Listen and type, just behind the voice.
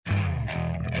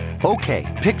Okay,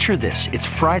 picture this. It's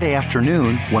Friday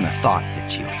afternoon when a thought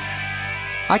hits you.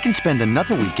 I can spend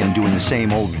another weekend doing the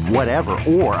same old whatever,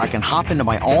 or I can hop into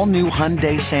my all-new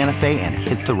Hyundai Santa Fe and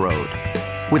hit the road.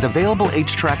 With available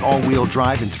H-Track all-wheel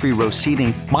drive and 3-row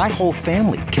seating, my whole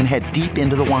family can head deep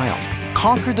into the wild.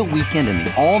 Conquer the weekend in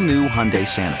the all-new Hyundai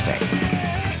Santa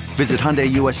Fe. Visit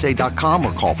HyundaiUSA.com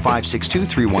or call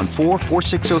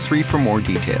 562-314-4603 for more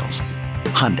details.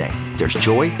 Hyundai, there's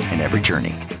joy in every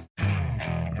journey.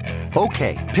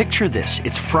 Okay, picture this.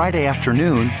 It's Friday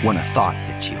afternoon when a thought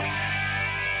hits you.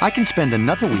 I can spend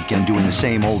another weekend doing the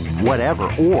same old whatever,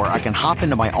 or I can hop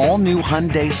into my all-new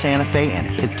Hyundai Santa Fe and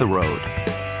hit the road.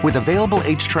 With available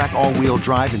H-Track all-wheel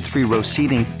drive and 3-row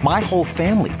seating, my whole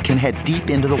family can head deep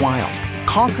into the wild.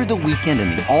 Conquer the weekend in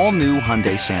the all-new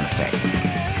Hyundai Santa Fe.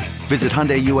 Visit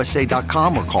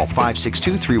HyundaiUSA.com or call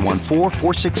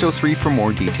 562-314-4603 for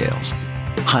more details.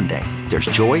 Hyundai, there's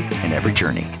joy in every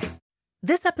journey.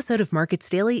 This episode of Markets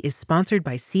Daily is sponsored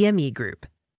by CME Group.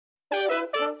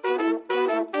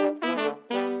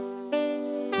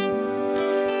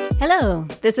 Hello,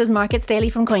 this is Markets Daily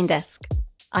from CoinDesk.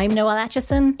 I'm Noel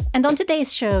Atchison, and on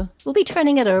today's show, we'll be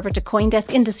turning it over to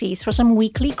CoinDesk Indices for some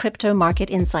weekly crypto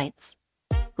market insights.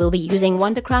 We'll be using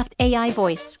Wondercraft AI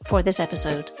voice for this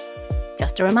episode.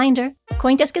 Just a reminder,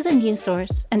 CoinDesk is a news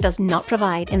source and does not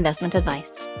provide investment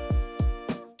advice.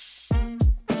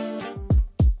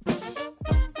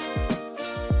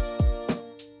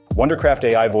 Wondercraft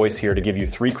AI voice here to give you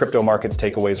 3 crypto markets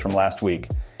takeaways from last week.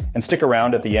 And stick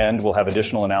around at the end, we'll have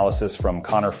additional analysis from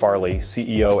Connor Farley,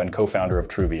 CEO and co-founder of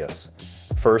Truvius.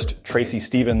 First, Tracy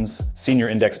Stevens, Senior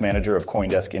Index Manager of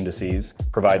CoinDesk Indices,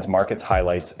 provides markets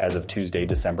highlights as of Tuesday,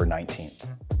 December 19th.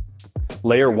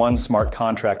 Layer 1 smart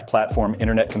contract platform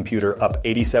Internet Computer up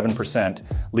 87%,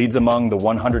 leads among the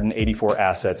 184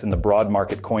 assets in the broad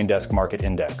market CoinDesk Market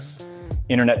Index.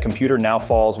 Internet Computer now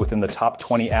falls within the top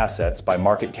 20 assets by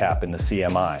market cap in the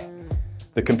CMI.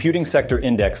 The computing sector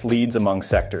index leads among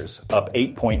sectors, up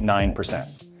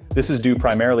 8.9%. This is due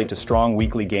primarily to strong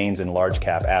weekly gains in large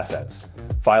cap assets.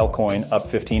 Filecoin up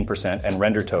 15% and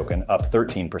Render Token up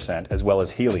 13%, as well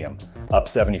as Helium up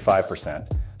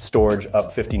 75%, Storage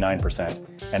up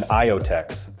 59%, and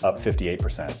IoTex up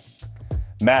 58%.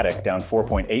 Matic, down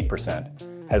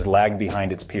 4.8%, has lagged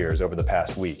behind its peers over the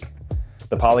past week.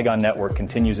 The Polygon network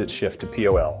continues its shift to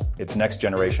POL, its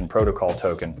next-generation protocol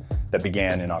token that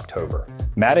began in October.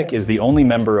 Matic is the only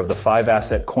member of the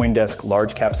 5-asset CoinDesk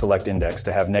Large Cap Select Index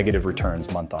to have negative returns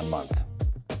month on month.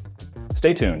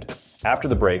 Stay tuned. After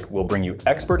the break, we'll bring you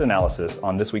expert analysis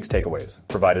on this week's takeaways,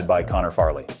 provided by Connor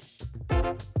Farley.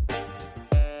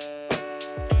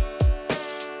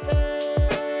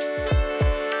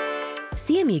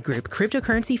 CME Group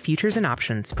cryptocurrency futures and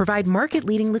options provide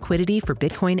market-leading liquidity for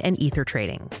Bitcoin and Ether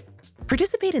trading.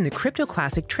 Participate in the Crypto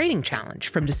Classic Trading Challenge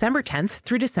from December 10th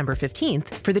through December 15th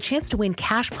for the chance to win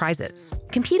cash prizes.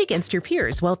 Compete against your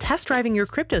peers while test-driving your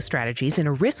crypto strategies in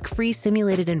a risk-free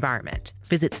simulated environment.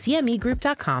 Visit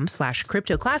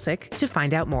cmegroup.com/cryptoclassic to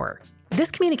find out more. This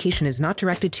communication is not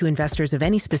directed to investors of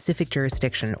any specific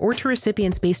jurisdiction or to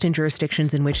recipients based in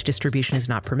jurisdictions in which distribution is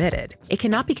not permitted. It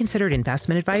cannot be considered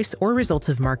investment advice or results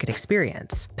of market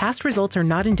experience. Past results are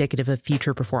not indicative of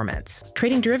future performance.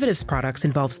 Trading derivatives products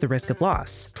involves the risk of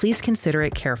loss. Please consider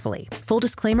it carefully. Full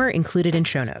disclaimer included in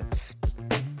show notes.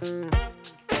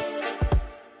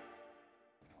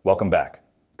 Welcome back.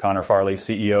 Connor Farley,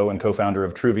 CEO and co-founder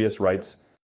of Truvius, writes,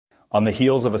 on the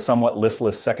heels of a somewhat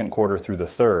listless second quarter through the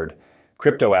third,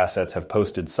 crypto assets have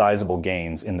posted sizable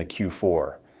gains in the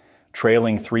Q4.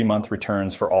 Trailing 3-month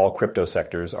returns for all crypto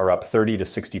sectors are up 30 to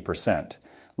 60%,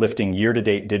 lifting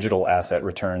year-to-date digital asset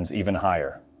returns even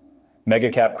higher.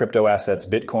 Mega-cap crypto assets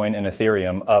Bitcoin and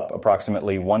Ethereum up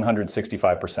approximately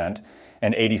 165%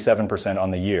 and 87% on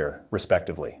the year,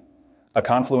 respectively. A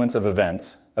confluence of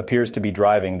events appears to be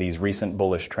driving these recent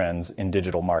bullish trends in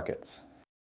digital markets.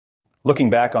 Looking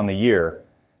back on the year,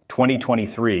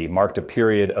 2023 marked a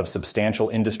period of substantial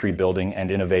industry building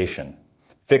and innovation.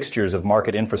 Fixtures of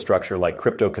market infrastructure like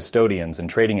crypto custodians and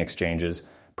trading exchanges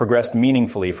progressed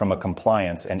meaningfully from a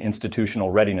compliance and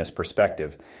institutional readiness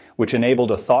perspective, which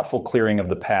enabled a thoughtful clearing of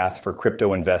the path for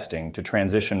crypto investing to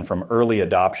transition from early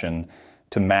adoption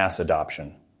to mass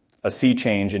adoption. A sea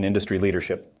change in industry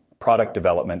leadership, product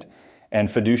development,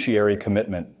 and fiduciary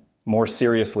commitment more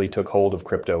seriously took hold of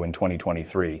crypto in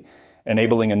 2023,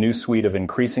 enabling a new suite of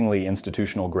increasingly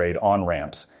institutional-grade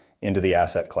on-ramps into the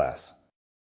asset class.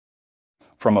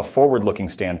 From a forward-looking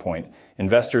standpoint,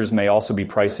 investors may also be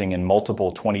pricing in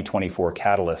multiple 2024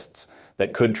 catalysts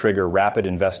that could trigger rapid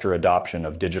investor adoption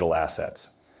of digital assets.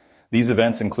 These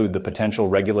events include the potential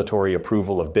regulatory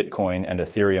approval of Bitcoin and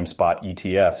Ethereum spot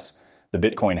ETFs, the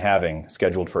Bitcoin halving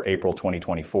scheduled for April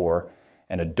 2024,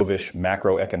 and a dovish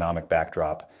macroeconomic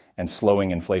backdrop and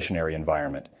slowing inflationary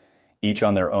environment, each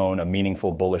on their own a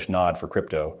meaningful bullish nod for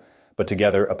crypto, but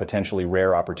together a potentially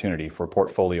rare opportunity for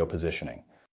portfolio positioning.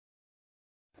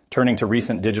 Turning to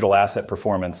recent digital asset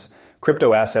performance,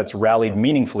 crypto assets rallied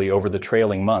meaningfully over the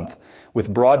trailing month,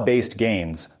 with broad-based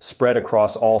gains spread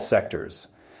across all sectors.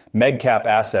 Megcap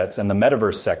assets and the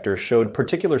metaverse sector showed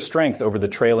particular strength over the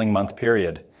trailing month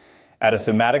period. At a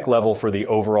thematic level for the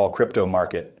overall crypto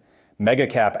market,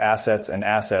 megacap assets and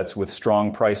assets with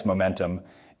strong price momentum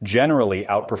generally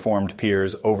outperformed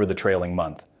peers over the trailing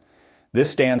month.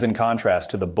 This stands in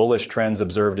contrast to the bullish trends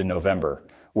observed in November,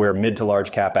 where mid to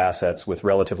large cap assets with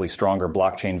relatively stronger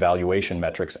blockchain valuation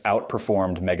metrics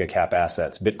outperformed megacap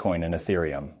assets, Bitcoin and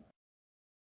Ethereum.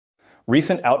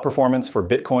 Recent outperformance for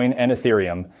Bitcoin and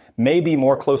Ethereum may be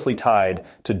more closely tied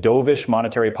to dovish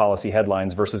monetary policy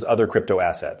headlines versus other crypto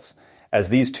assets, as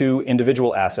these two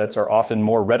individual assets are often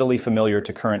more readily familiar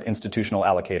to current institutional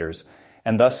allocators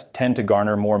and thus tend to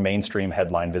garner more mainstream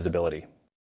headline visibility.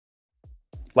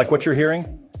 Like what you're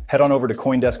hearing? Head on over to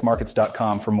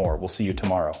CoindeskMarkets.com for more. We'll see you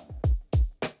tomorrow.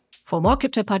 For more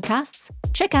crypto podcasts,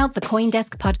 check out the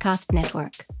CoinDesk Podcast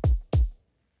Network.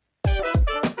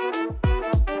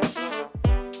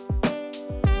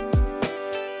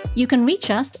 You can reach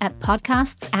us at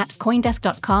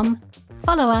podcasts@coindesk.com,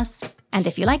 follow us, and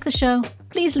if you like the show,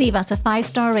 please leave us a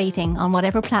 5-star rating on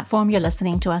whatever platform you're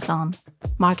listening to us on.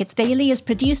 Markets Daily is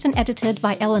produced and edited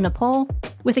by Eleanor Paul,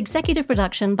 with executive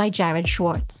production by Jared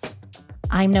Schwartz.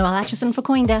 I'm Noelle Atchison for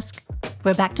CoinDesk.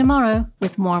 We're back tomorrow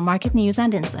with more market news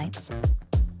and insights.